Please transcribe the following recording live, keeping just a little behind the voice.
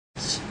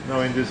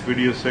Now in this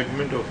video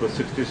segment of a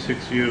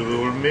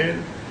 66-year-old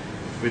male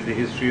with the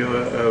history of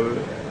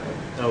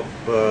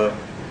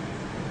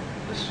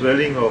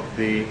swelling of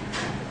the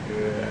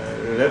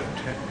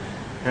left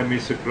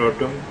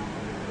hemiscrotum,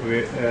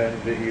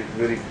 and he is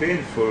very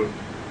painful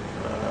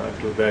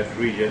to that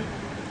region,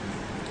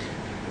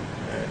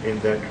 in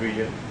that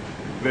region,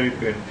 very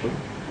painful.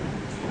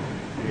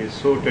 He is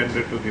so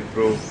tender to the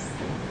probe.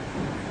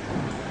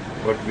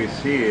 What we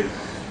see is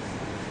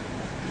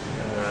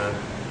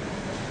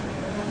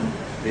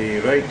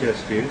the right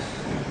testis.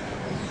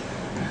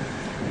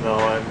 Now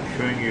I am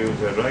showing you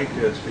the right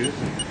testis,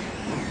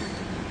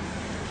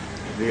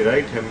 the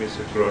right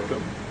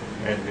hemiscrotum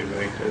and the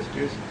right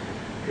testis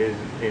is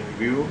in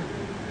view.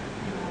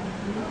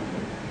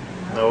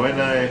 Now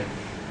when I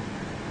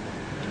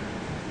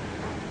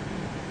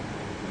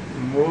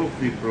move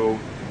the probe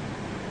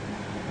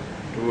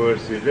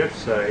towards the left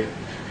side,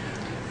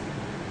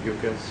 you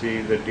can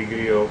see the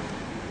degree of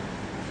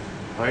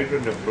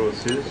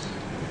hydronephrosis,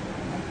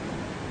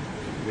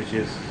 which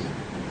is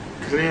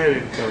clear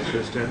in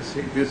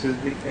consistency. This is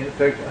the, in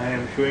fact, I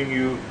am showing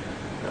you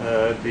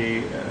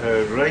the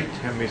right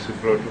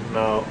hemiscrotum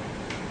now,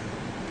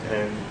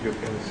 and you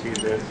can see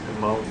the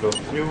amount of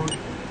fluid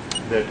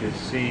that is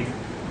seen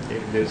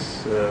in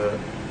this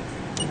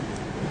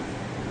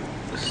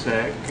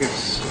sac.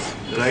 It's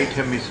right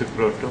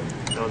hemiscrotum.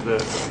 Now the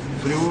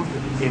fluid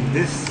in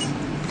this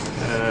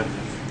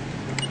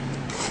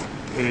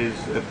is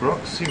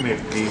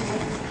approximately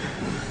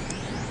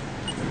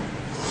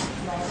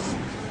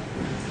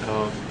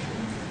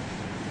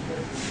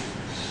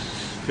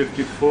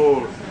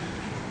 54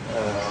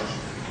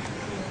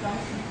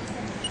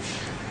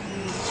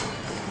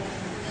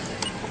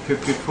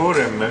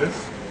 ml,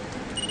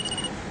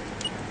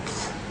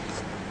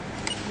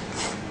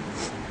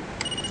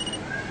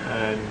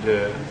 and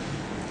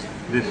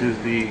this is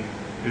the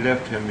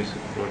left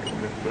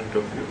hemiscrotum in front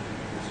of you.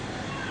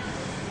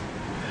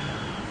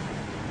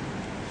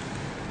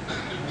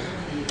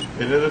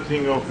 Another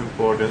thing of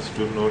importance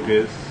to note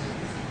is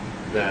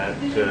that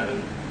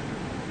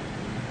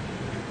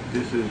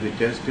this is the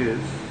testis.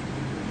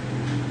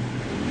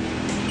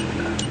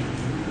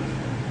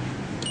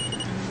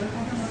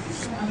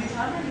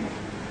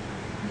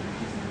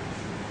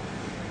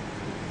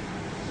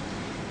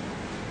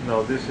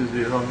 Now this is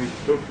the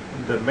longitude,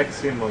 the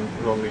maximum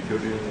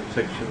longitudinal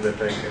section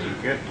that I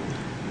can get,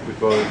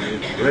 because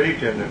it's very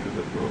tender to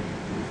the probe.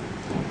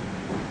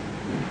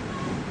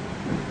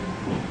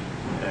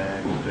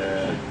 And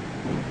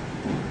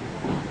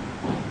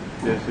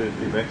this is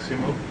the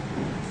maximum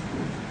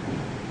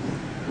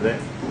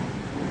length.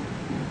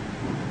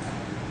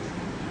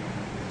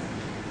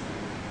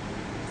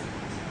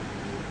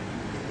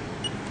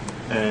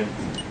 And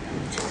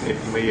it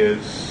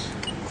measures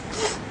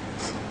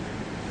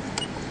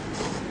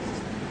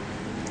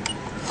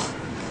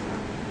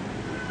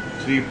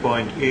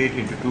 3.8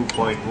 into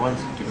 2.1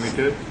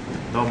 centimeter,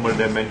 normal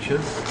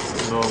dimensions,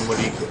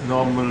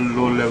 normal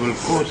low-level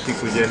coarse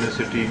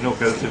echogenicity, no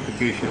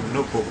calcification,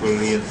 no focal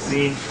lesion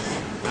seen,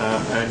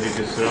 and it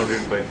is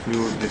surrounded by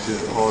fluid. This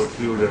is all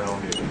fluid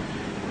around it.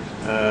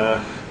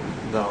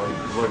 Now,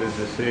 what is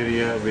this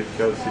area with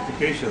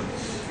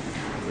calcifications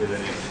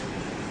within it?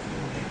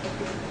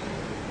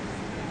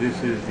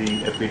 This is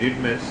the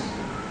epididymis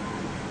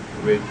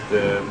with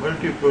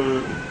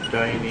multiple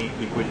tiny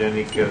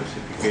echogenic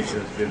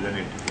calcifications within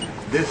it.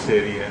 This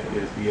area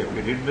is the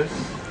epididymis,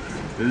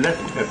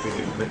 left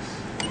epididymis,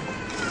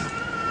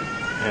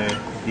 and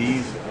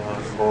these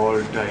are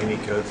all tiny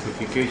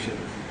calcifications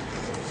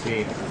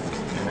seen.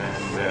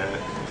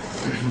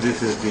 And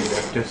this is the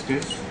left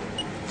testis.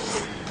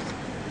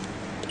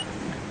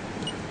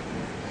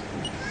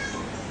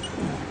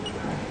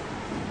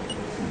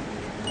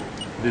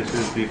 This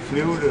is the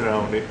fluid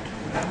around it.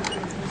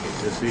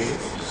 You see,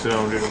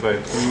 surrounded by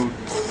fluid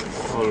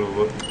all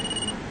over.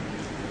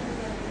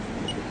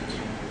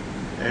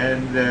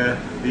 And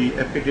the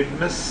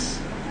epididymis,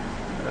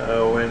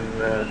 when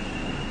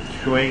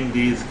showing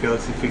these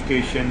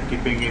calcification,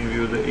 keeping in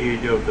view the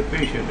age of the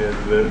patient as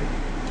well,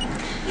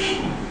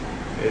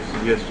 is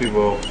suggestive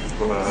of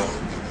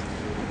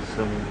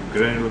some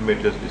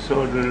granulomatous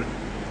disorder.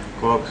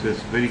 Cox is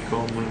very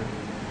common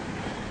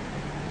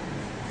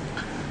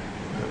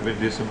with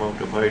this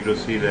amount of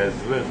hydrocele as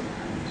well.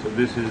 So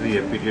this is the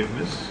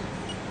epididymis,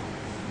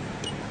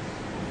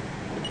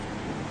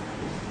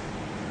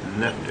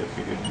 left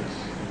epididymis.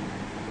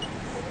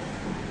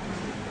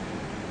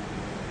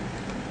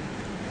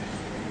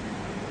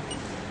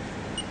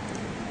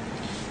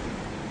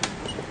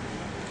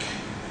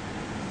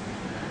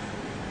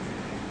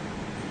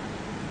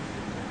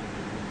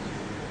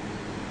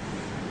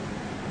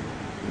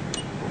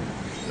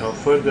 Now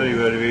further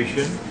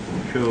evaluation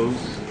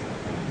shows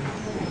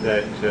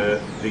that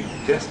the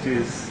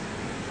testis,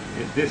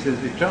 this is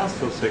the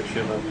transverse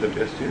section of the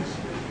testis,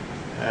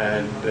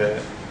 and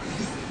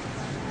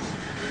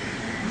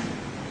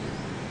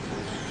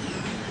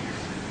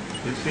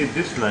you see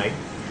this line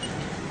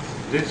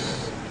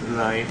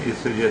is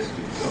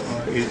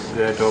suggestive, is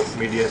that of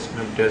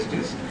mediastinum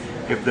testis,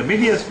 If the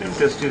mediastinum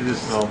testis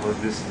is normal,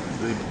 this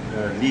the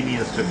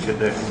linear structure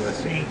that you are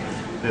seeing,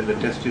 then the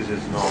testis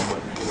is normal,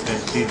 and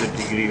see the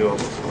degree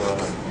of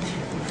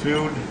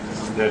fluid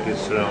that is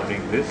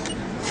surrounding this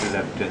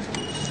left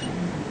testis.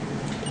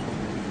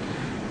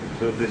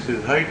 So this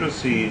is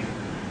hydrocele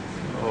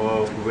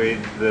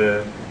with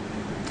the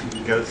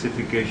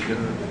calcification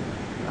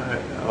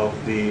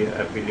of the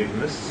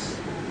epididymis.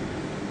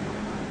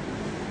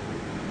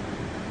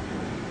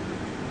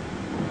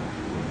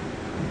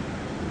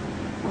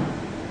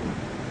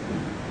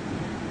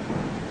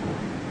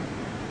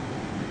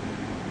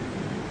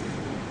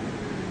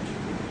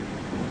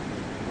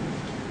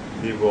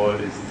 The wall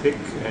is thick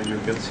and you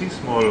can see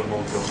small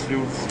amount of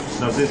fluid.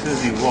 Now this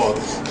is the wall,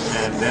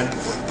 and then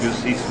you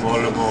see small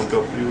amount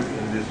of fluid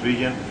in this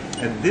region,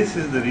 and this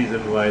is the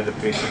reason why the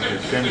patient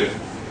is tender,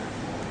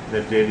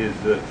 that there is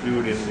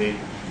fluid in the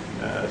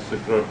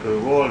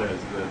scrotal wall as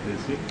well. You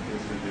see,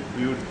 this is the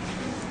fluid.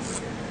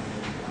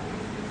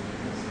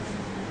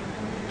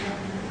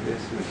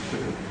 This is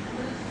fluid.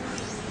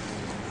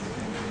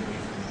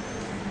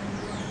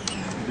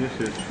 This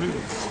is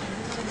fluid.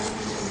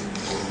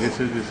 This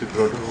is the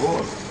scrotal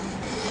wall.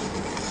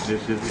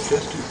 This is the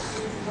testis.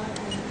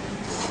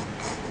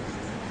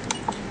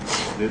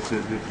 This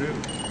is the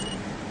fluid.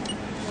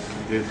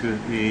 This is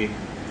the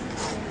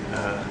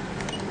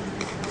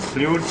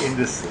fluid in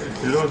this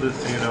below the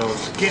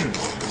skin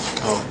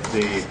of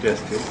the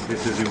testis.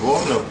 This is the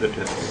wall of the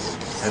testis,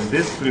 and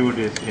this fluid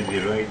is in the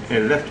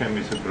left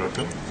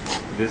hemiscrotum.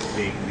 This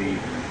being the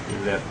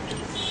left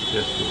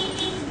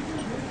testis.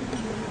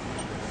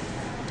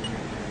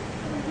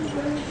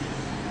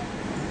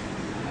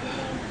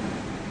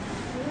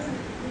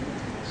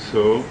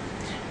 So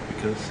you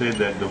can say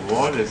that the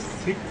wall is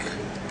thick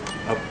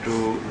up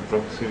to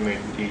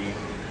approximately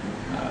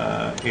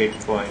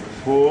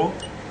 8.4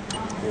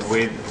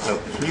 with a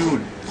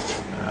fluid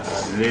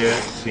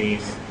layer seen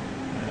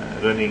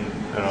running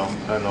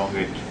along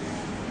it.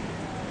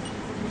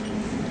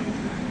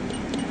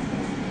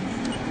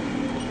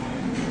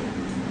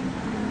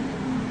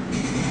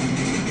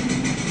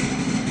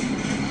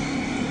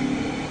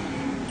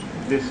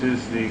 This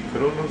is the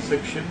coronal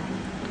section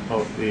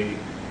of the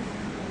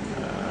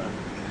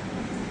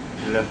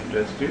left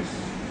testis.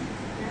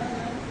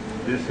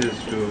 This is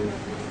to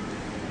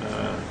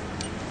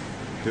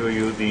show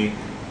you the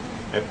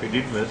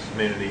epididymis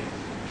mainly.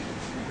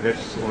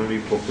 Let's only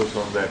focus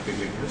on the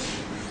epididymis.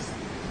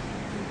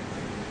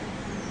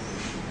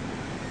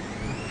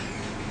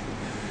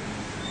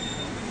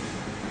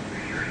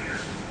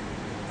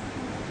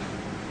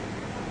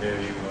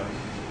 There you are.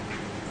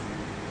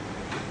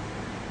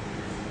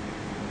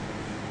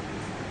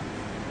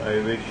 I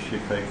wish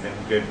if I can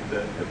get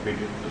the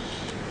epididymis.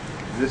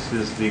 This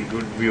is the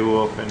good view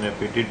of an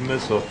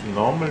epididymis of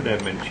normal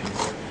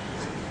dimensions,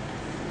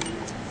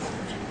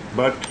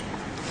 but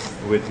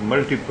with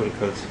multiple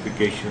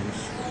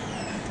calcifications.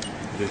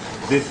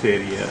 This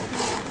area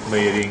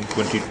measuring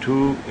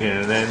 22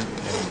 in length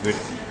and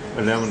with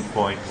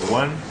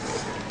 11.1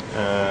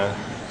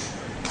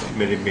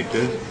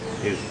 millimeters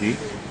is the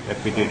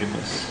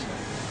epididymis.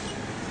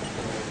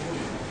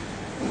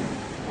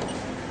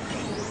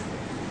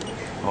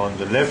 On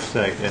the left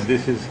side, and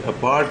this is a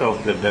part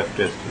of the left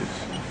testis,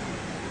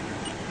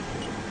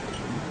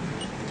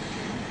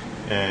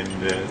 and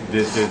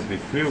this is the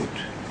fluid,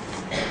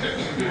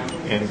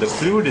 and the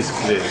fluid is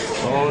clear.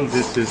 All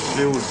this is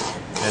fluid,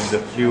 and the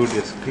fluid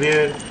is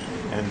clear,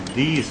 and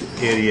these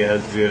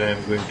areas where I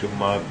am going to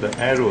mark the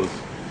arrows,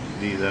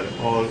 these are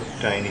all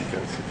tiny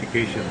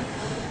calcifications,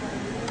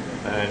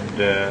 and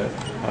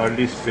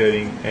hardly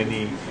sparing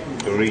any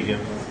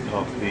region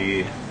of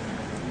the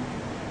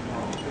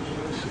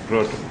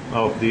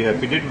of the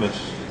epididymis.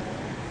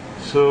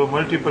 So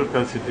multiple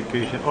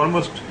calcification.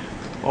 Almost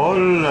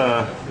all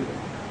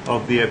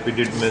of the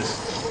epididymis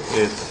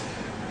is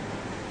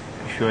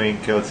showing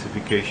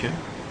calcification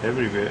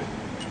everywhere.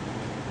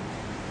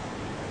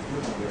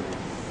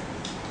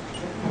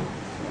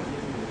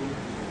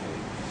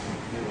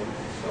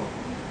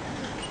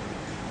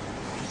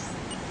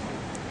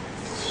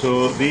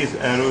 So these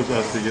arrows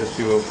are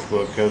suggestive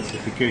of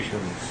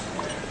calcifications.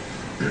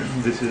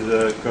 This is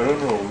a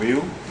coronal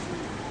view.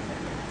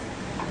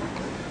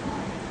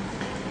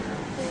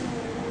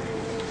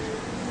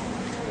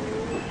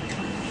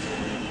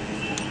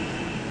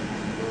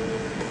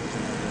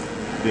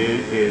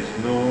 There is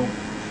no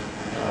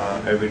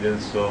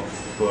evidence of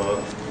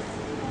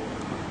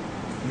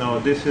now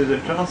this is a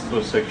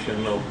transfer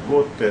section of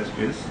both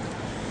testes,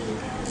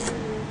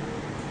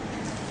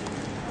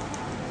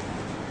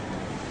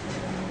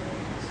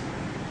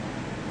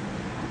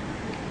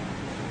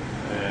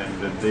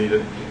 and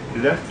the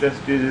left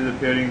testis is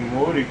appearing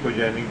more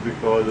echogenic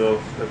because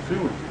of the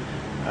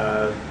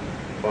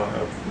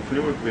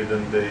fluid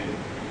within the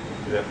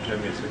left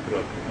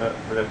hemisphere.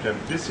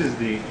 This is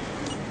the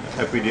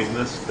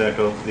epididymis, that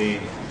of the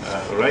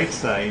right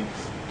side.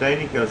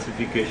 Tiny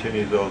calcification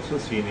is also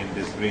seen in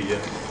this region.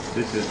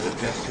 This is the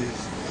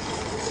testis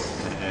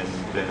and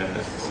the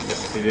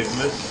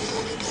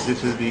epididymis.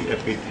 This is the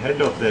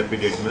head of the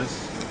epididymis,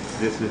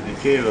 this is the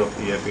tail of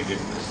the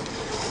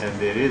epididymis, and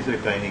there is a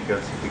tiny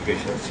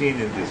calcification seen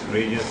in this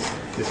region.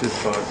 This is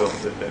part of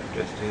the left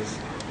testis,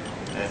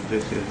 and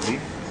this is the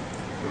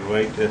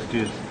right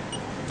testis,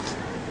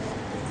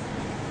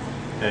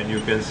 and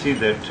you can see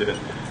that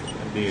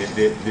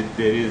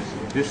there is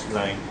this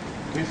line.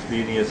 This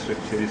linear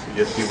structure is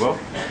suggestive of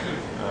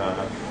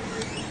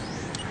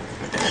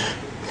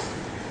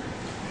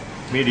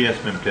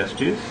mediastinum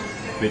testis,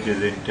 which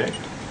is intact.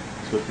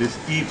 So this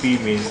EP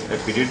means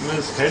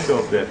epididymis, head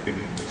of the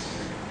epididymis,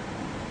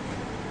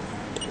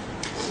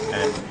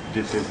 and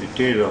this is the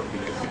tail of the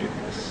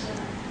epididymis.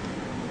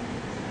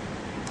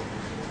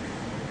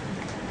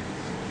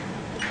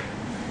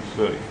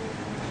 Sorry,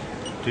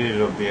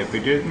 tail of the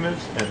epididymis,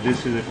 and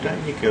this is a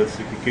tiny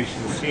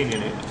calcification seen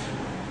in it.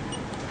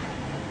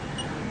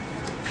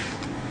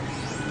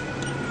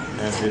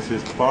 And this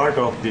is part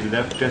of the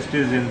left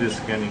testis in this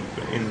scanning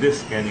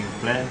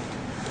plan.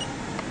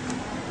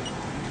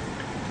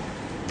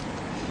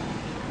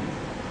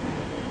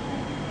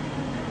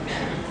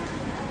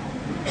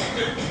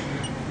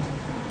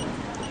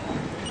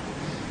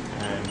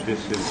 And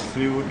this is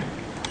fluid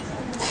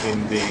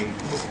in the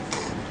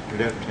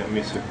left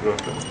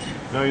hemiscrotum.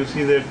 Now you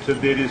see that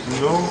there is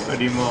no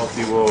edema of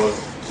the wall.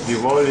 The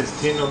wall is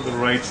thin on the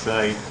right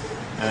side,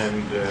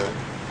 and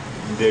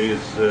there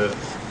is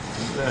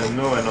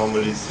no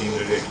anomalies seen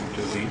related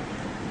to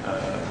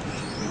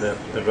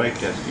the right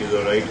testis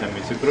or right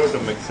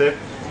hemiscrotum, except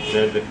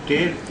that the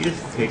tail is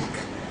thick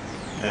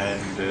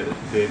and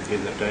there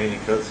is a tiny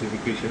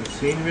calcification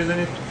seen within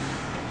it.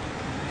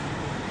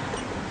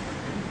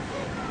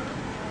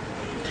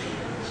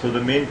 So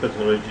the main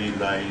pathology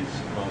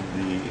lies on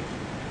the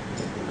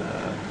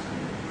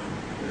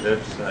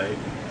left side.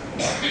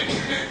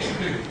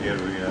 Here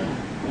we are.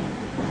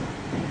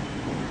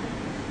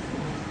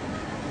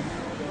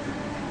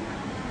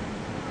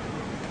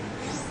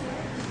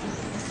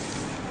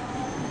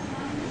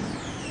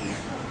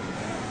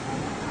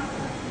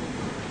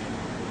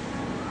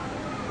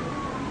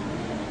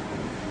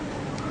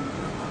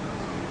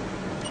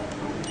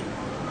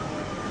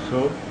 So,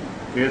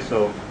 case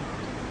of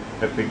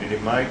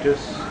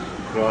epididymitis,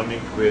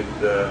 chronic with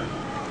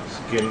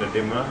skin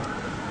edema.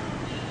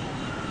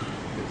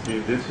 You see,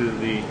 this is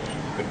the,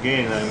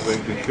 again I'm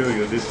going to show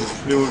you, this is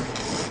fluid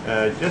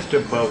just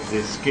above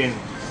the skin.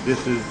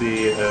 This is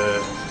the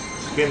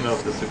skin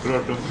of the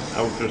scrotum,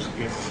 outer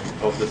skin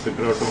of the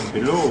scrotum.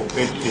 Below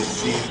it is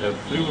seen a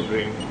fluid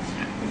ring,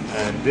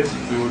 and this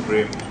fluid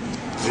ring,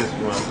 this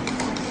one,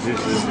 this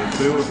is the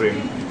fluid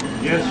ring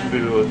just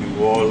below the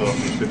wall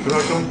of the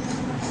scrotum.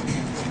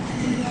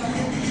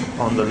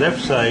 On the left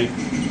side,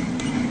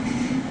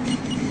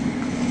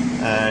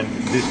 and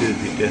this is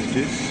the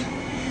testis,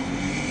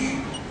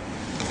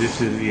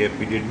 this is the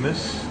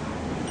epididymis,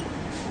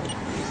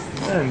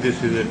 and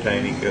this is a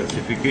tiny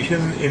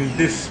calcification in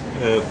this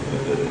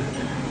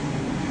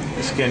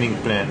scanning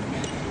plan.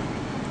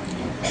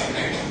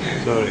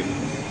 Sorry,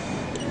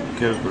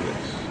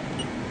 calculus,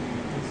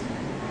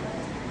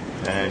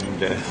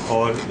 and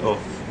all of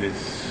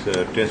this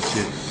testis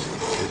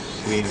is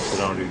seen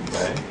surrounded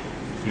by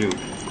fluid.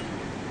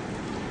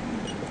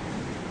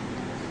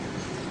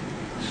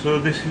 So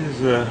this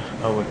is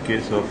our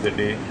case of the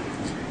day,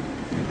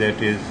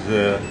 that is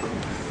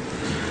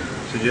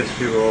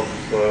suggestive of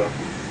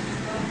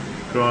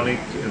chronic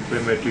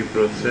inflammatory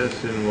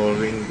process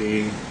involving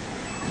the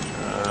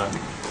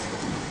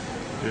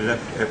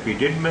left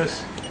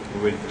epididymis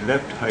with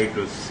left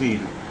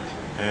hydrocele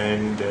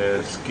and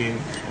skin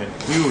and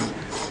fluid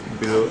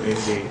below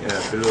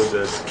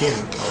the skin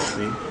of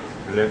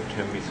the left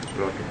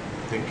hemiscrotum.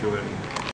 Thank you very much.